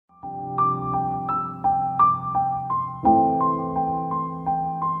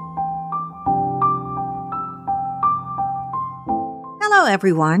Hello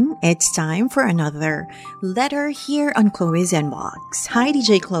everyone, it's time for another letter here on Chloe's Inbox. Hi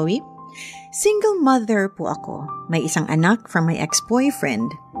DJ Chloe. Single mother po ako. May isang anak from my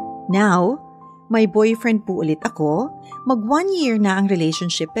ex-boyfriend. Now, may boyfriend po ulit ako. Mag 1 year na ang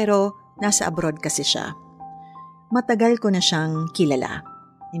relationship pero nasa abroad kasi siya. Matagal ko na siyang kilala.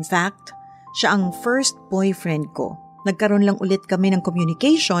 In fact, siya ang first boyfriend ko. Nagkaroon lang ulit kami ng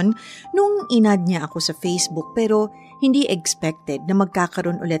communication nung inad niya ako sa Facebook pero hindi expected na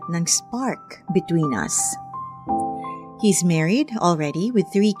magkakaroon ulit ng spark between us. He's married already with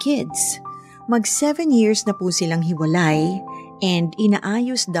 3 kids. Mag 7 years na po silang hiwalay and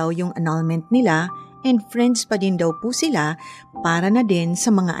inaayos daw yung annulment nila and friends pa din daw po sila para na din sa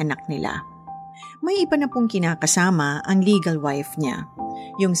mga anak nila. May iba na pong kinakasama ang legal wife niya.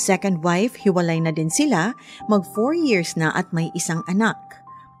 Yung second wife, hiwalay na din sila, mag 4 years na at may isang anak.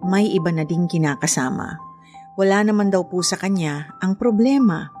 May iba na ding kinakasama. Wala naman daw po sa kanya ang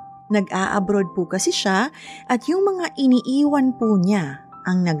problema. Nag-a-abroad po kasi siya at yung mga iniiwan po niya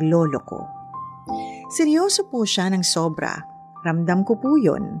ang nagloloko. Seryoso po siya ng sobra. Ramdam ko po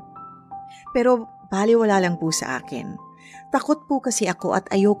yun. Pero baliwala lang po sa akin. Takot po kasi ako at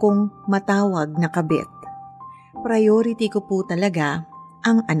ayokong matawag na kabit. Priority ko po talaga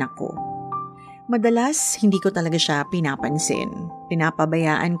ang anak ko. Madalas, hindi ko talaga siya pinapansin.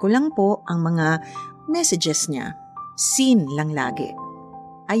 Pinapabayaan ko lang po ang mga messages niya. Seen lang lagi.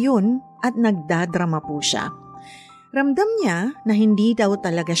 Ayun, at nagdadrama po siya. Ramdam niya na hindi daw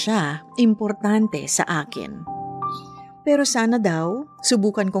talaga siya importante sa akin. Pero sana daw,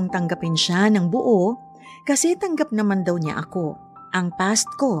 subukan kong tanggapin siya ng buo kasi tanggap naman daw niya ako, ang past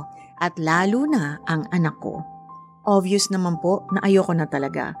ko at lalo na ang anak ko. Obvious naman po na ayoko na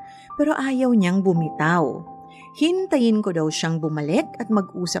talaga, pero ayaw niyang bumitaw. Hintayin ko daw siyang bumalik at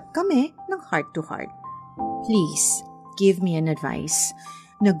mag-usap kami ng heart to heart. Please, give me an advice.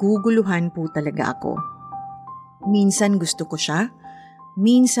 Naguguluhan po talaga ako. Minsan gusto ko siya,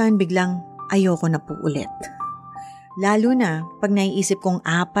 minsan biglang ayoko na po ulit. Lalo na pag naiisip kong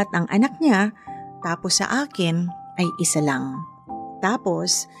 4 ang anak niya, tapos sa akin ay 1 lang.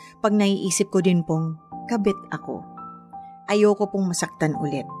 Tapos, pag naiisip ko din pong kabit ako. Ayoko pong masaktan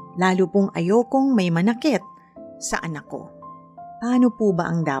ulit. Lalo pong ayokong may manakit sa anak ko. Paano po ba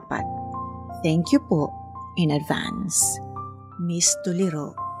ang dapat? Thank you po in advance. Miss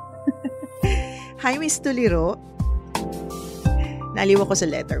Tuliro. Hi Miss Tuliro. Naliw ako sa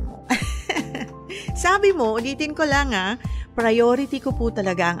letter mo. Sabi mo, ulitin ko lang priority ko po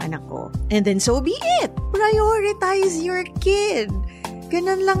talaga ang anak ko. And then so be it. Prioritize your kid.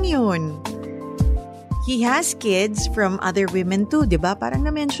 Ganun lang yun. He has kids from other women too, di ba? Parang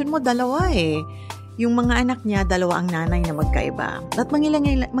na-mention mo 2 eh. Yung mga anak niya, 2 ang nanay na magkaiba. At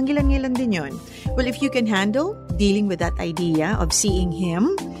mangilan-ngilan din yun. Well, if you can handle dealing with that idea of seeing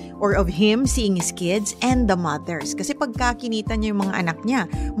him or of him seeing his kids and the mothers. Kasi pagka kinita niya yung mga anak niya,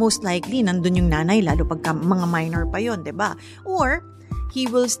 most likely nandun yung nanay, lalo pagka mga minor pa yun, di ba? Or he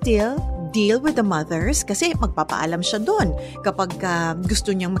will still deal with the mothers kasi magpapaalam siya doon kapag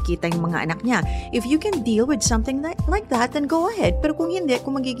gusto niyang makita yung mga anak niya. If you can deal with something like that, then go ahead. Pero kung hindi,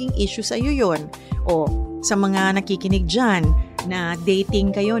 kung magiging issue sa'yo yun, o sa mga nakikinig dyan na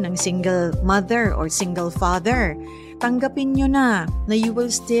dating kayo ng single mother or single father, tanggapin nyo na you will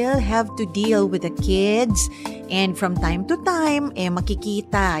still have to deal with the kids and from time to time,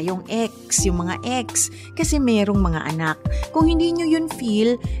 makikita yung mga ex kasi merong mga anak. Kung hindi nyo yun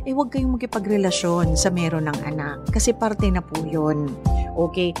feel, huwag kayong makipagrelasyon sa meron ng anak kasi parte na po yun.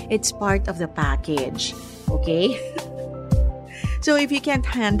 Okay? It's part of the package. Okay? So if you can't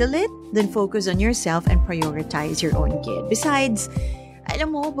handle it, then focus on yourself and prioritize your own kid. Besides,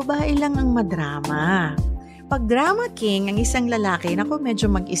 alam mo, babae lang ang madrama. Pag drama king ang isang lalaki, naku,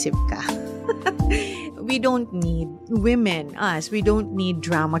 medyo mag-isip ka. We don't need we don't need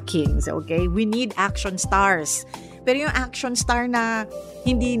drama kings, okay? We need action stars. Pero yung action star na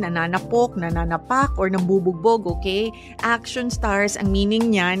hindi nananapok, nananapak, or nambubugbog, okay? Action stars, ang meaning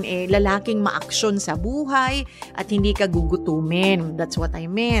niyan, lalaking ma-action sa buhay at hindi ka gugutumin. That's what I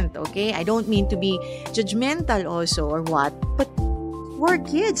meant, okay? I don't mean to be judgmental also or what, but 4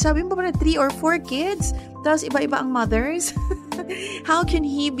 kids. Sabi mo ba na 3 or 4 kids? Tapos iba-iba ang mothers? How can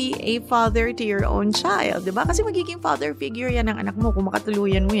he be a father to your own child? Diba? Kasi magiging father figure yan ng anak mo kung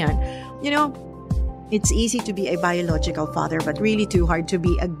makatuluyan mo yan. You know, it's easy to be a biological father but really too hard to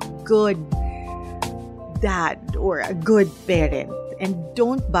be a good dad or a good parent. And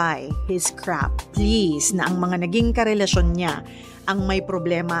don't buy his crap, please, na ang mga naging karelasyon niya ang may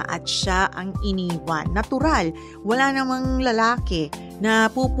problema at siya ang iniwan. Natural, wala namang lalaki na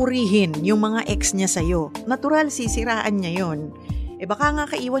pupurihin yung mga ex niya sa'yo. Natural, sisiraan niya yon. Baka nga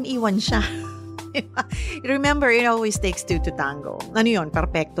kaiwan-iwan siya. Remember, it always takes two to tango. Ano yun?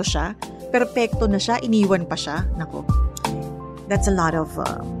 Perfecto siya? Perfecto na siya, iniwan pa siya? Nako, that's a lot of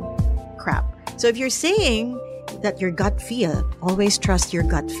crap. So if you're saying that your gut feel, always trust your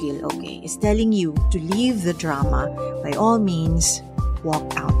gut feel, okay? It's telling you to leave the drama. By all means, walk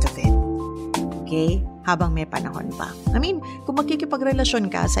out of it. Okay? Habang may panahon pa. I mean, kung magkikipagrelasyon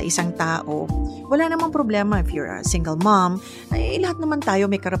ka sa isang tao, wala namang problema if you're a single mom. Lahat naman tayo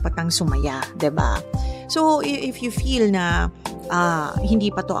may karapatang sumaya, 'di ba? So, if you feel na hindi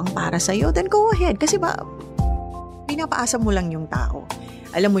pa to ang para sa'yo, then go ahead. Kasi ba, pinapaasa mo lang yung tao.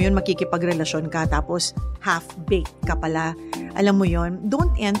 Alam mo yun, makikipagrelasyon ka tapos half-baked ka pala. Alam mo yun,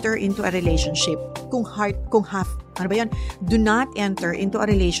 don't enter into a relationship kung do not enter into a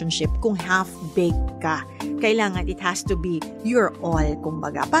relationship kung half-baked ka. Kailangan it has to be your all,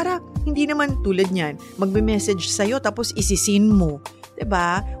 kumbaga. Para hindi naman tulad niyan, magme-message sa'yo tapos isisin mo. 'Di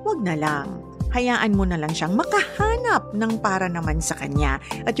ba? Wag na lang. Hayaan mo na lang siyang makahanap ng para naman sa kanya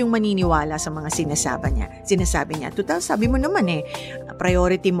at yung maniniwala sa mga sinasabi niya. Total, sabi mo naman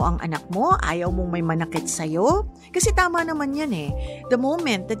priority mo ang anak mo, ayaw mong may manakit sa'yo. Kasi tama naman yan The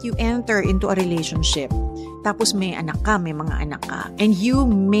moment that you enter into a relationship, tapos may anak ka, may mga anak ka, and you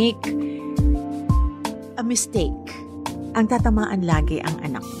make a mistake, ang tatamaan lagi ang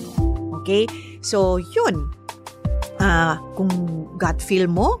anak mo. Okay? So, yun. Kung gut feel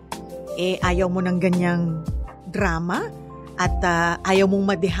mo, ayaw mo ng ganyang drama at ayaw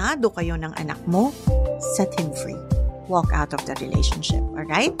mong madehado kayo ng anak mo, set him free. Walk out of the relationship.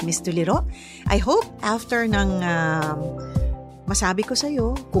 Alright, Miss Tuliro? I hope after ng masabi ko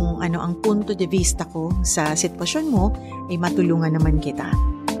sa'yo kung ano ang punto de vista ko sa sitwasyon mo, ay matulungan naman kita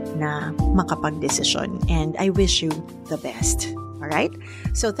na makapag-desisyon. And I wish you the best. Alright?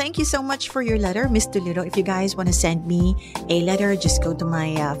 So thank you so much for your letter, Miss Tuliro. If you guys want to send me a letter, just go to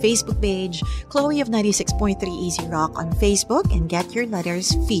my Facebook page, Chloe of 96.3 Easy Rock on Facebook, and get your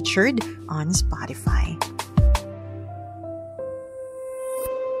letters featured on Spotify.